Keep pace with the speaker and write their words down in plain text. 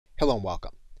Hello and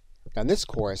welcome. Now in this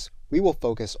course, we will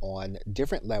focus on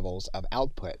different levels of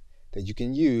output that you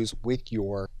can use with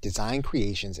your design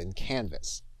creations in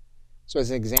Canvas. So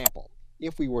as an example,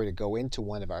 if we were to go into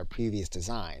one of our previous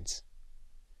designs,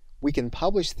 we can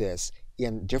publish this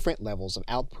in different levels of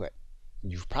output.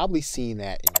 You've probably seen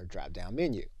that in your drop-down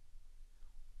menu.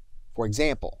 For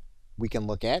example, we can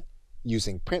look at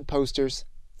using print posters,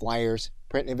 flyers,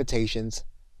 print invitations,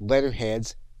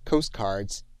 letterheads,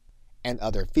 postcards, and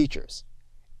other features.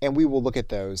 And we will look at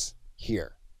those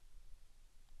here.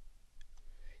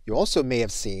 You also may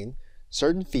have seen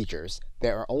certain features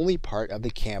that are only part of the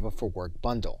Canva for Work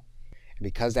bundle. And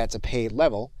because that's a paid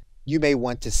level, you may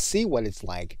want to see what it's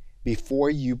like before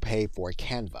you pay for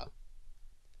Canva.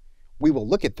 We will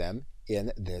look at them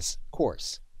in this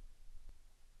course.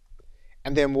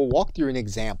 And then we'll walk through an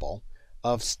example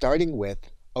of starting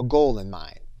with a goal in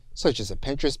mind, such as a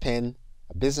Pinterest pin,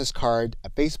 a business card, a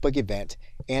Facebook event,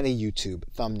 and a YouTube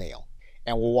thumbnail.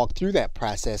 And we'll walk through that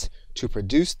process to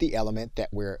produce the element that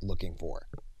we're looking for.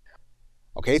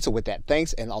 Okay, so with that,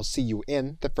 thanks, and I'll see you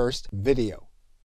in the first video.